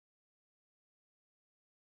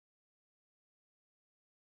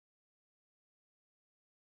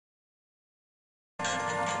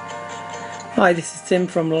Hi, this is Tim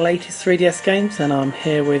from Latest 3DS Games, and I'm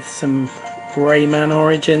here with some Rayman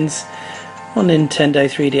Origins on Nintendo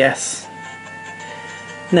 3DS.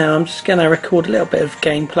 Now I'm just going to record a little bit of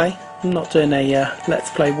gameplay. I'm not doing a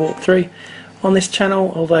Let's Play walkthrough on this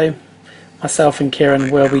channel, although myself and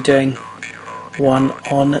Kieran will be doing one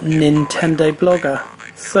on Nintendo Blogger.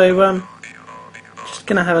 So just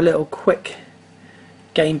going to have a little quick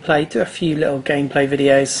gameplay, do a few little gameplay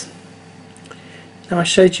videos. Now I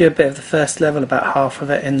showed you a bit of the first level, about half of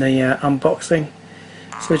it in the unboxing,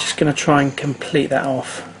 so we're just going to try and complete that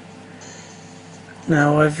off.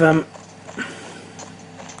 Now I've had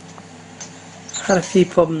a few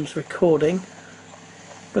problems recording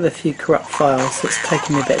with a few corrupt files, so it's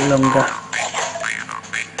taking me a bit longer.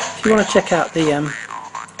 If you want to check out the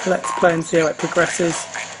Let's Play and see how it progresses,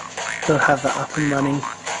 we'll have that up and running.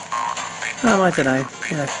 I don't know,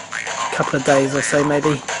 a couple of days or so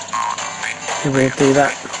maybe. We will do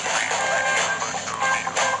that.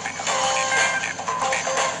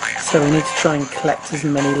 So we need to try and collect as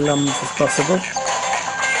many lums as possible.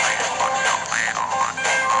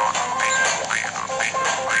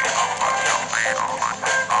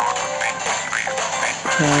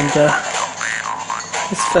 And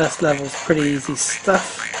this first level is pretty easy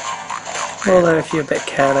stuff, although if you're a bit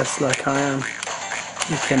careless like I am,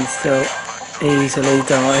 you can still easily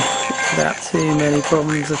die without too many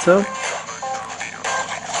problems at all.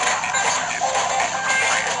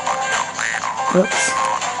 Oops,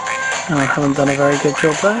 I haven't done a very good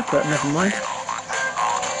job there, but never mind.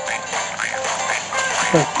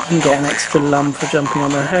 Okay, you can get an extra lum for jumping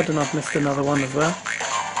on their head, and I've missed another one as well.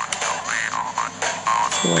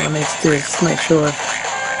 So what I need to do is just make sure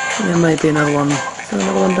there may be another one. Is there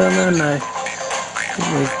another one down there? No. I think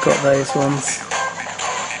we've got those ones.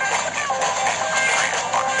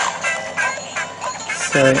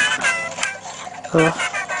 So,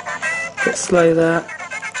 a bit slow there.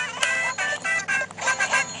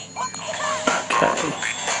 Okay,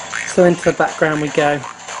 so into the background we go,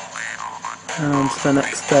 and on to the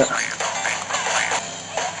next bit.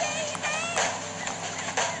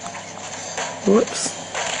 Whoops,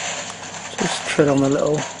 just tread on the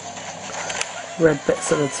little red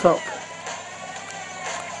bits at the top.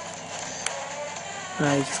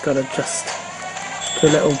 Now you just got to just do a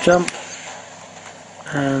little jump,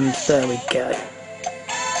 and there we go.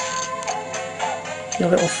 Your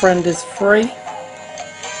little friend is free.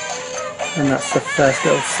 And that's the first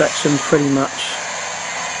little section pretty much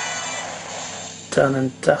done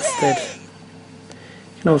and dusted.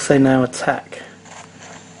 You can also now attack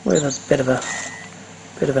with a bit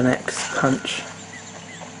of an X punch.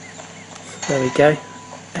 So there we go.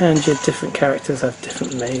 And your different characters have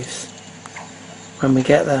different moves when we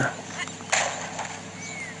get there.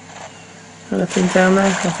 Anything down there?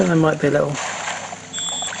 I think there might be a little...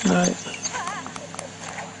 No.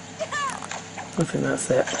 I think that's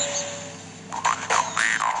it.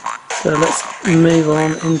 So let's move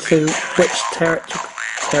on into which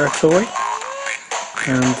territory,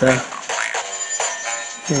 and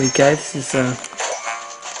here we go. This is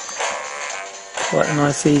quite a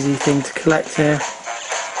nice easy thing to collect here,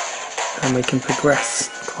 and we can progress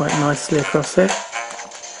quite nicely across here.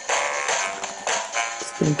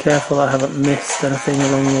 Just being careful I haven't missed anything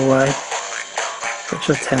along the way, which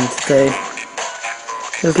I tend to do.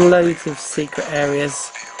 There's loads of secret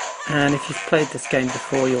areas, and if you've played this game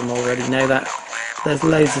before you'll already know that. There's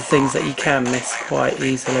loads of things that you can miss quite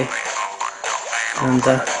easily, and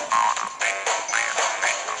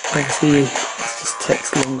obviously it just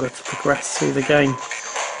takes longer to progress through the game,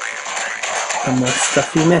 the more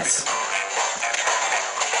stuff you miss.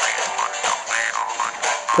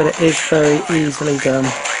 But it is very easily done.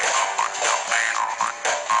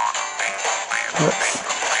 Whoops.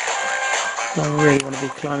 I really want to be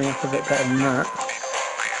climbing up a bit better than that.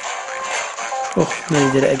 Oh,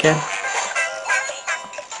 nearly did it again.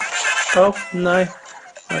 Oh, no.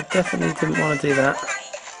 I definitely didn't want to do that.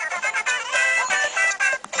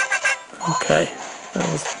 Okay, that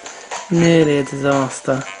was nearly a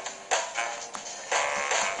disaster.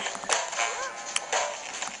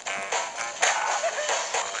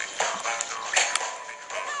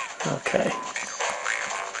 Okay.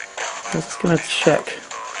 I'm just going to check.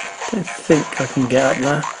 I don't think I can get up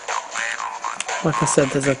there. Like I said,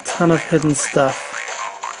 there's a ton of hidden stuff,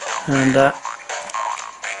 and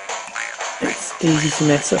it's easy to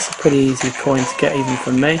miss. That's a pretty easy coin to get even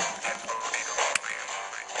from me.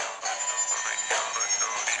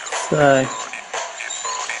 So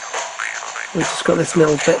we've just got this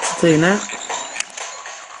little bit to do now,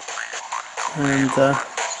 and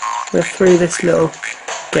we're through this little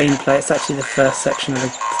gameplay. It's actually the first section of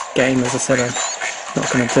the game, as I said. Not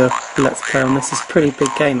going to do a let's play on this. It's a pretty big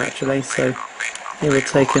game actually, so it would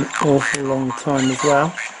take an awful long time as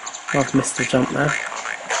well. I've missed a jump there.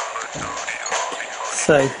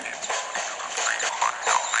 So,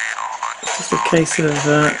 it's just a case of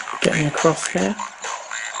getting across here.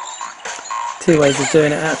 Two ways of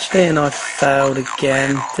doing it actually, and I've failed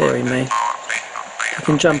again. Dearie me. You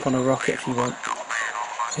can jump on a rocket if you want.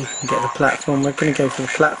 You can get the platform. We're going to go for the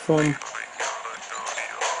platform.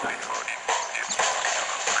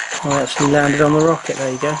 I actually landed on the rocket,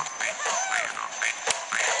 there you go.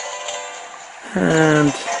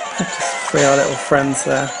 And just free our little friends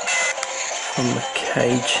there from the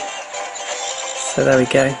cage. So there we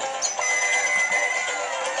go.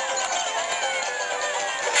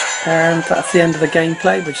 And that's the end of the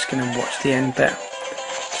gameplay. We're just going to watch the end bit.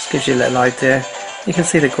 Just gives you a little idea. You can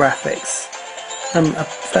see the graphics are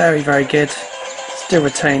very, very good. Still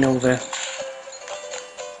retain all the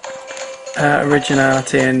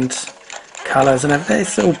originality and colours and everything.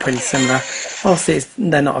 It's all pretty similar. Obviously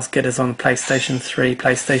they're not as good as on PlayStation 3,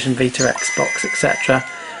 PlayStation Vita, Xbox, etc.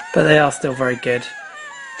 But they are still very good.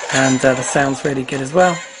 And the sound's really good as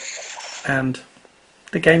well. And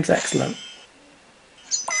the game's excellent.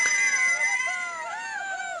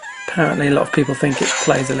 Apparently a lot of people think it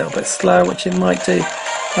plays a little bit slow, which it might do.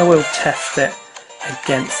 I will test it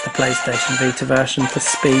against the PlayStation Vita version for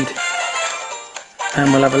speed.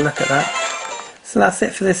 And we'll have a look at that. So that's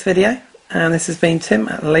it for this video, and this has been Tim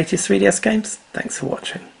at the latest 3DS games. Thanks for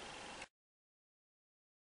watching.